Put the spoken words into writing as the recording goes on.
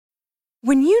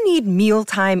When you need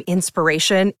mealtime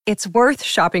inspiration, it's worth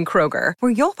shopping Kroger,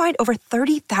 where you'll find over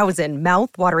 30,000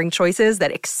 mouth-watering choices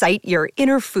that excite your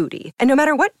inner foodie. And no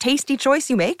matter what tasty choice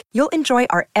you make, you'll enjoy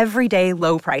our everyday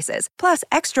low prices, plus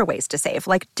extra ways to save,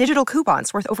 like digital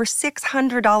coupons worth over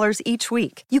 $600 each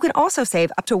week. You can also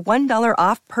save up to $1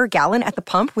 off per gallon at the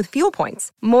pump with fuel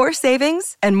points. More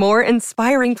savings and more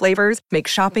inspiring flavors make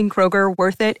shopping Kroger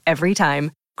worth it every time.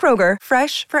 Kroger,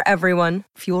 fresh for everyone.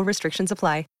 Fuel restrictions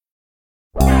apply.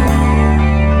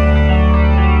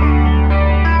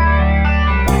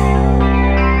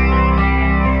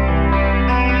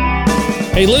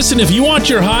 Hey, listen, if you want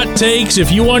your hot takes,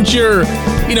 if you want your,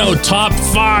 top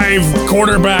 5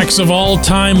 quarterbacks of all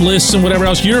time lists and whatever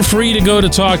else, you're free to go to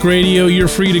talk radio. You're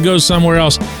free to go somewhere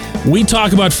else. We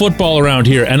talk about football around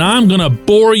here, and I'm going to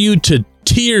bore you to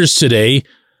tears today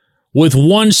with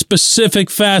one specific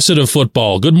facet of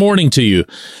football. Good morning to you.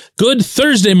 Good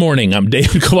Thursday morning. I'm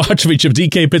David Kovacevic of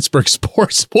DK Pittsburgh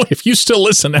Sports. Boy, if you still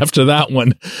listen after that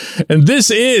one. And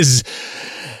this is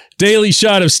Daily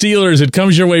Shot of Steelers. It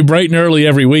comes your way bright and early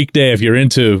every weekday if you're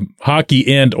into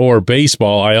hockey and or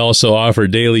baseball. I also offer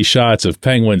daily shots of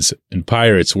Penguins and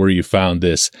Pirates where you found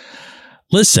this.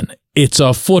 Listen, it's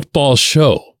a football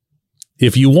show.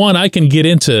 If you want, I can get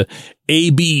into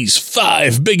AB's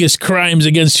 5 biggest crimes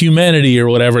against humanity or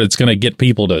whatever. It's going to get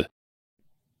people to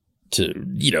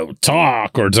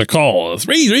talk or to call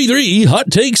 333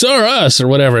 hot takes are us or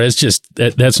whatever. It's just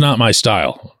that's not my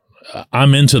style.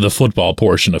 I'm into the football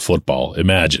portion of football.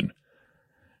 Imagine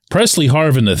Presley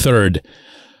Harvin III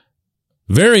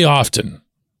very often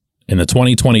in the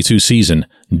 2022 season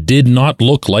did not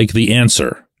look like the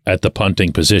answer at the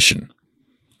punting position.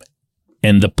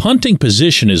 And the punting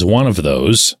position is one of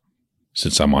those,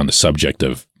 since I'm on the subject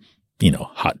of,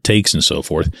 hot takes and so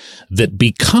forth, that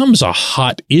becomes a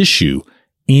hot issue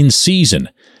in season,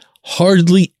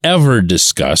 hardly ever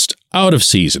discussed out of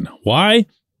season. Why?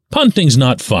 Punting's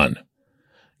not fun.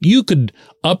 You could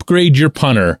upgrade your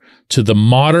punter to the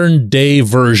modern day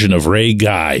version of Ray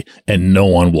Guy and no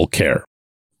one will care.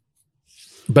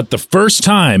 But the first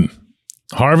time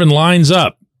Harvin lines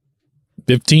up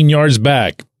 15 yards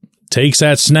back, takes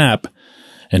that snap,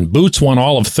 and boots one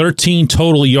all of 13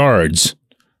 total yards,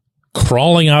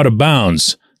 crawling out of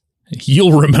bounds,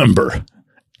 you'll remember.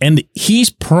 And he's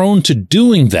prone to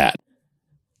doing that.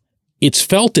 It's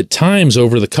felt at times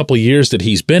over the couple of years that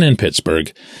he's been in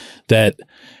Pittsburgh that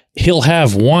he'll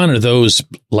have one of those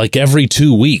like every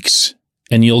 2 weeks,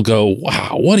 and you'll go,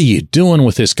 wow, what are you doing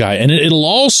with this guy? And it'll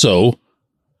also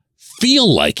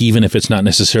feel like, even if it's not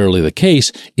necessarily the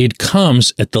case, it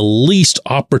comes at the least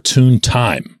opportune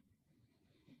time.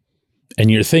 And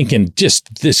you're thinking,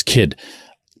 just this kid,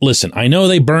 listen, I know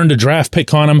they burned a draft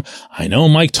pick on him. I know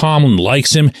Mike Tomlin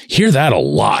likes him. Hear that a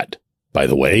lot, by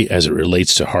the way, as it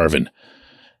relates to Harvin,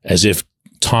 as if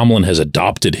Tomlin has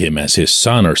adopted him as his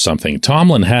son or something.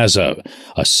 Tomlin has a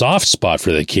soft spot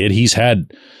for the kid. He's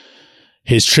had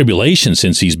his tribulation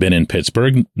since he's been in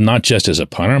Pittsburgh, not just as a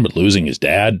punter, but losing his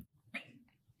dad.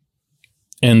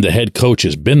 And the head coach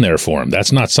has been there for him.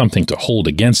 That's not something to hold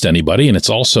against anybody, and it's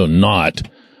also not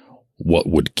what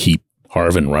would keep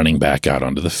Harvin running back out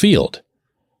onto the field.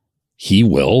 He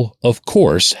will, of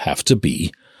course, have to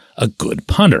be a good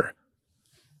punter.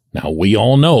 Now, we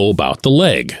all know about the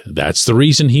leg. That's the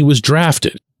reason he was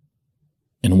drafted.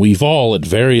 And we've all, at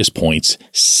various points,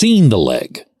 seen the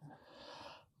leg.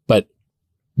 But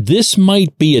this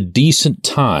might be a decent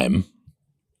time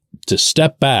to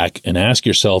step back and ask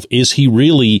yourself, is he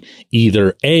really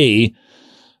either A,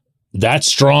 that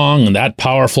strong and that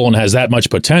powerful and has that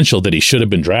much potential that he should have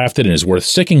been drafted and is worth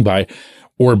sticking by,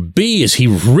 or B, is he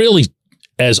really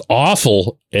as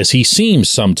awful as he seems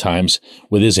sometimes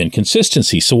with his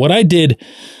inconsistency? So what I did,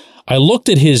 I looked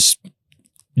at his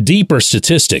deeper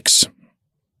statistics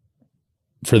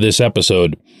for this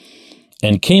episode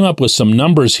and came up with some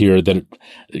numbers here that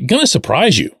are going to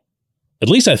surprise you. At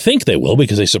least I think they will,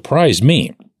 because they surprised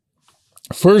me.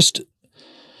 First,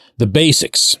 the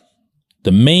basics.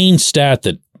 The main stat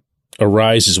that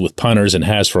arises with punters and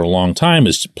has for a long time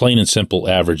is plain and simple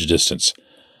average distance.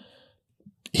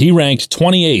 He ranked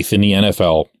 28th in the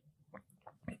NFL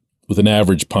with an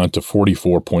average punt of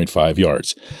 44.5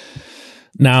 yards.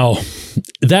 Now,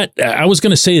 that I was going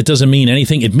to say it doesn't mean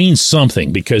anything. It means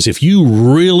something, because if you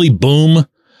really boom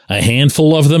a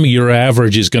handful of them, your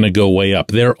average is going to go way up.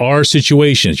 There are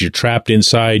situations you're trapped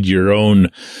inside your own,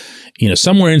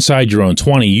 somewhere inside your own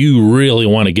 20, you really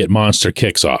want to get monster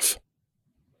kicks off.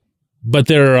 But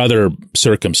there are other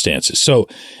circumstances. So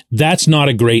that's not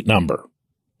a great number,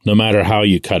 no matter how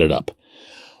you cut it up.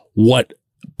 What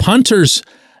punters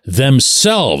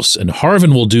themselves, and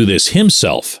Harvin will do this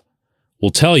himself,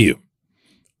 will tell you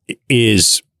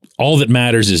is all that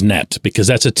matters is net, because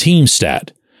that's a team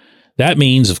stat. That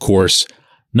means, of course,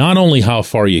 not only how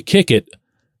far you kick it,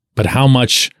 but how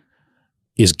much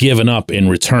is given up in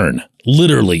return,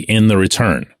 literally in the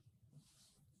return.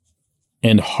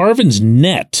 And Harvin's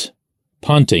net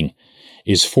punting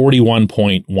is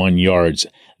 41.1 yards.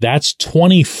 That's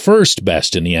 21st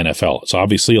best in the NFL. It's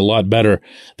obviously a lot better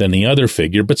than the other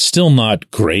figure, but still not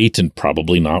great and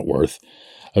probably not worth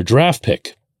a draft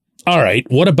pick. All right,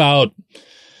 what about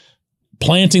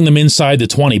planting them inside the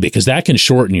 20? Because that can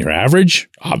shorten your average,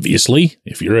 obviously.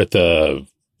 If you're at the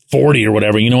 40 or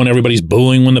whatever, and everybody's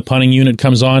booing when the punting unit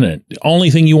comes on, and the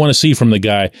only thing you want to see from the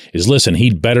guy is, listen,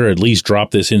 he'd better at least drop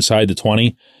this inside the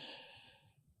 20.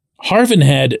 Harvin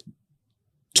had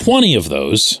 20 of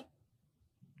those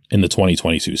in the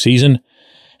 2022 season,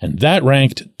 and that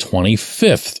ranked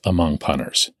 25th among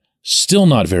punters. Still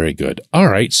not very good. All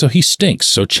right, so he stinks,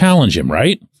 so challenge him,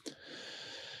 right?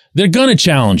 They're going to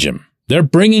challenge him. They're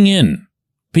bringing in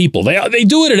people. They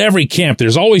do it at every camp.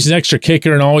 There's always an extra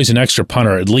kicker and always an extra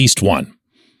punter, at least one.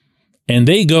 And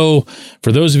they go,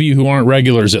 for those of you who aren't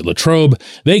regulars at Latrobe,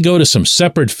 they go to some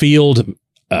separate field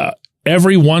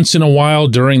every once in a while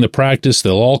during the practice.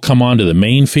 They'll all come onto the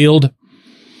main field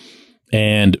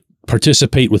and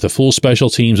participate with the full special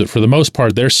teams, but for the most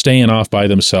part, they're staying off by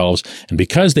themselves. And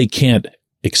because they can't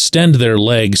extend their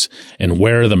legs and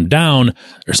wear them down,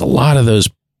 there's a lot of those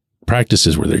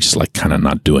practices where they're just like kind of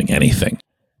not doing anything.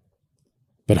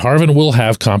 But Harvin will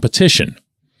have competition.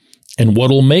 And what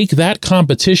will make that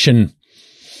competition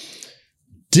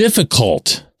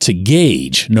difficult to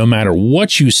gauge, no matter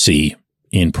what you see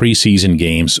in preseason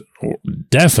games, or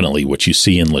definitely what you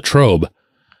see in Latrobe,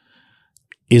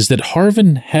 is that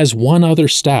Harvin has one other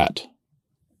stat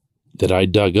that I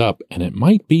dug up, and it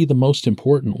might be the most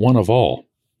important one of all.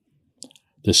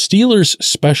 The Steelers'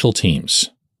 special teams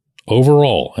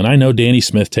overall, and I know Danny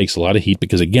Smith takes a lot of heat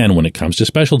because, again, when it comes to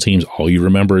special teams, all you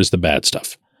remember is the bad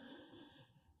stuff.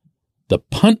 The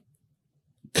punt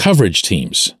coverage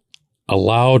teams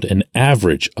allowed an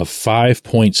average of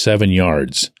 5.7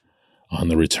 yards on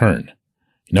the return.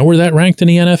 You know where that ranked in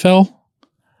the NFL?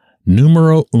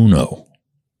 Numero uno.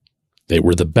 They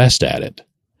were the best at it.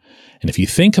 And if you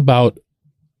think about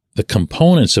the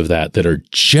components of that are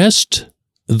just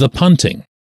the punting,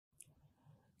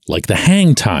 like the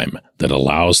hang time that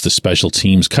allows the special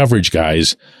teams coverage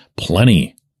guys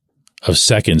plenty of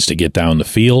seconds to get down the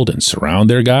field and surround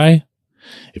their guy.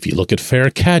 If you look at fair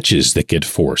catches that get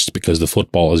forced because the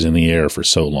football is in the air for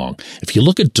so long. If you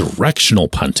look at directional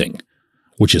punting,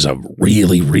 which is a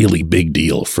really, really big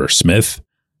deal for Smith,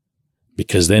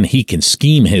 because then he can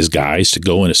scheme his guys to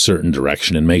go in a certain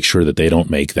direction and make sure that they don't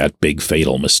make that big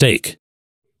fatal mistake.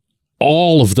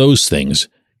 All of those things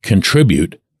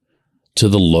contribute to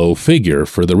the low figure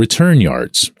for the return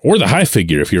yards, or the high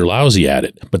figure if you're lousy at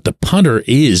it. But the punter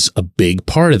is a big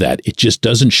part of that. It just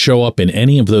doesn't show up in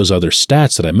any of those other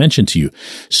stats that I mentioned to you.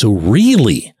 So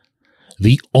really,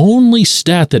 the only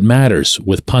stat that matters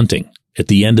with punting at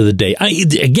the end of the day,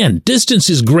 again, distance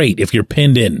is great if you're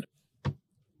pinned in.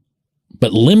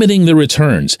 But limiting the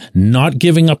returns, not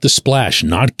giving up the splash,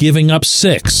 not giving up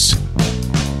 6,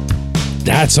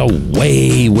 that's a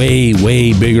way, way,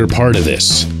 way bigger part of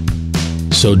this.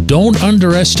 So don't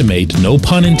underestimate, no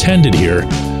pun intended here,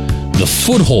 the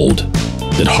foothold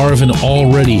that Harvin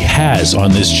already has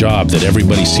on this job that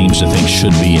everybody seems to think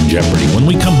should be in jeopardy. When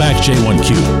we come back,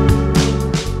 J1Q.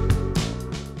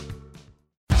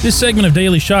 This segment of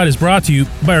Daily Shot is brought to you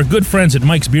by our good friends at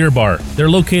Mike's Beer Bar. They're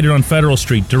located on Federal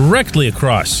Street, directly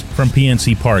across from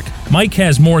PNC Park. Mike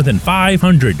has more than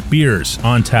 500 beers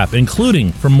on tap,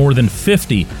 including from more than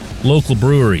 50 local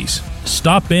breweries.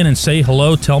 Stop in and say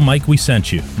hello. Tell Mike we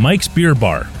sent you. Mike's Beer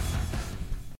Bar.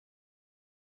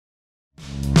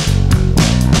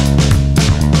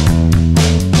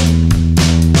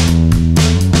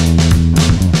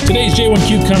 Today's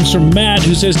J1Q comes from Matt,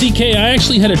 who says, DK, I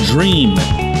actually had a dream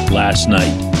last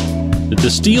night that the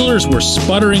Steelers were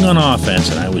sputtering on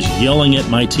offense, and I was yelling at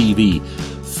my TV,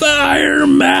 "Fire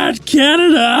Matt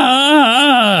Canada!"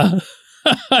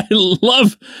 I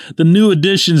love the new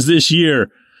additions this year,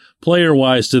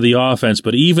 player-wise, to the offense,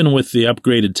 but even with the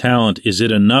upgraded talent, is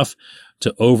it enough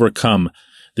to overcome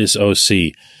this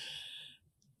OC?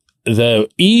 The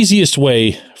easiest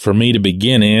way for me to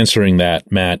begin answering that,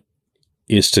 Matt,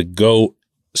 is to go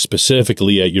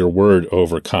specifically at your word,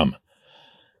 overcome.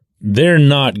 They're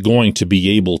not going to be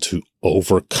able to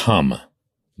overcome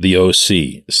the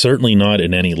OC, certainly not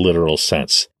in any literal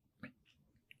sense.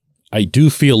 I do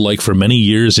feel like for many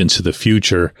years into the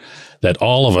future that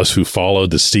all of us who followed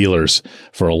the Steelers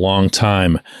for a long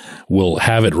time will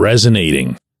have it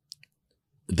resonating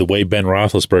the way Ben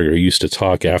Roethlisberger used to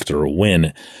talk after a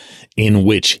win, in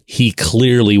which he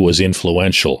clearly was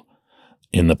influential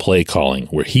in the play calling,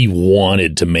 where he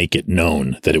wanted to make it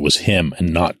known that it was him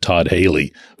and not Todd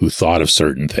Haley who thought of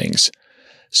certain things.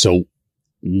 So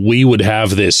we would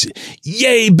have this,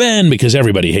 yay, Ben, because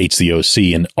everybody hates the OC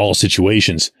in all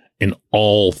situations, in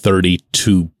all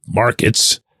 32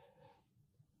 markets.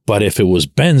 But if it was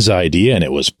Ben's idea and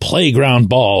it was playground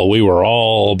ball, we were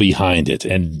all behind it,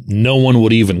 and no one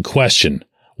would even question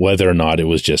whether or not it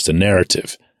was just a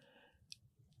narrative.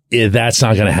 That's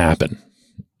not going to happen.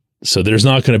 So there's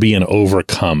not going to be an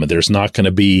overcome. There's not going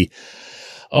to be,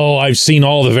 oh, I've seen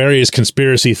all the various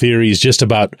conspiracy theories just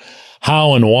about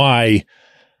how and why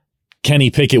Kenny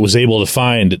Pickett was able to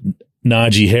find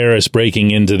Najee Harris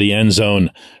breaking into the end zone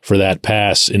for that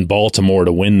pass in Baltimore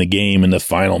to win the game in the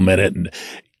final minute. And,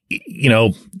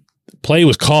 play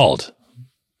was called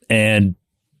and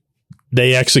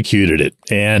they executed it.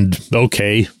 And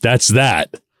okay, that's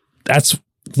that. That's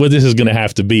what this is going to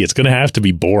have to be. It's going to have to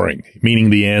be boring, meaning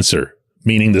the answer,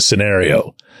 meaning the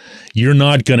scenario. You're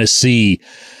not going to see,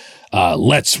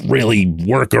 let's really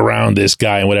work around this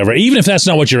guy and whatever. Even if that's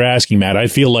not what you're asking, Matt, I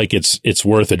feel like it's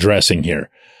worth addressing here.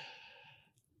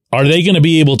 Are they going to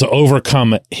be able to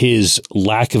overcome his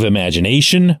lack of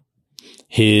imagination,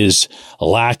 his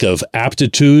lack of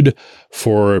aptitude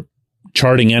for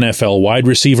charting NFL wide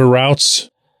receiver routes,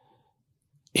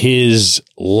 his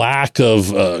lack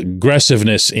of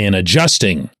aggressiveness in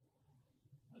adjusting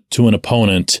to an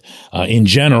opponent in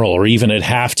general, or even at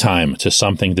halftime to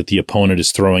something that the opponent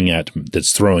is throwing at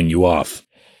that's throwing you off?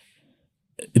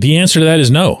 The answer to that is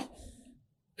no.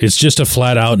 It's just a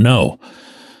flat out no.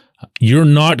 You're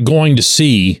not going to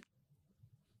see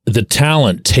the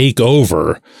talent take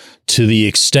over to the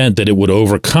extent that it would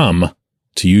overcome,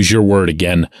 to use your word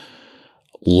again,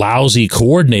 lousy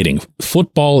coordinating.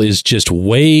 Football is just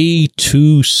way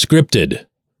too scripted.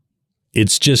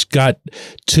 It's just got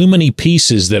too many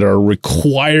pieces that are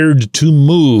required to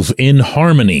move in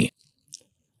harmony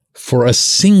for a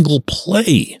single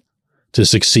play to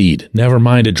succeed. Never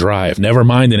mind a drive, never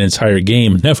mind an entire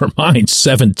game, never mind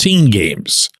 17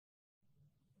 games.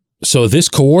 So this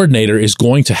coordinator is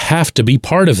going to have to be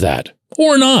part of that,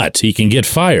 or not. He can get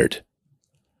fired.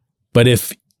 But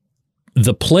if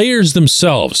the players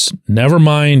themselves, never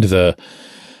mind the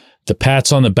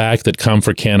pats on the back that come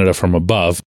for Canada from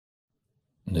above,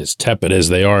 as tepid as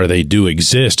they are, they do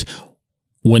exist.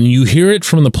 When you hear it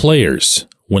from the players,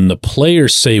 when the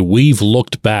players say, we've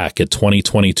looked back at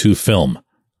 2022 film,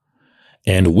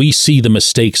 and we see the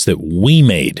mistakes that we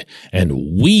made,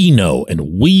 and we know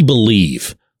and we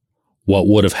believe what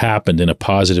would have happened in a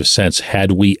positive sense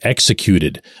had we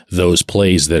executed those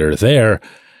plays that are there,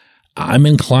 I'm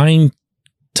inclined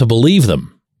to believe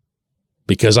them,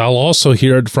 because I'll also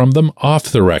hear it from them off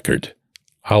the record.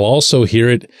 I'll also hear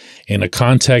it in a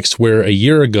context where a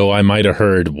year ago I might have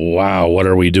heard, wow, what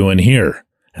are we doing here?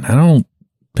 And I don't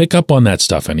pick up on that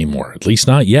stuff anymore, at least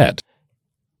not yet.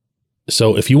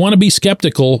 So if you want to be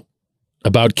skeptical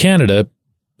about Canada,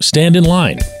 stand in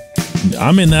line.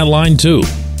 I'm in that line too.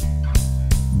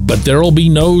 But there will be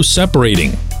no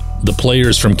separating the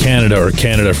players from Canada or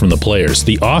Canada from the players.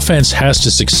 The offense has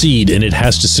to succeed, and it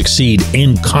has to succeed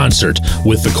in concert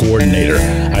with the coordinator.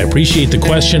 I appreciate the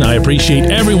question. I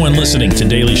appreciate everyone listening to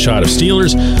Daily Shot of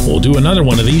Steelers. We'll do another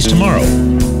one of these tomorrow.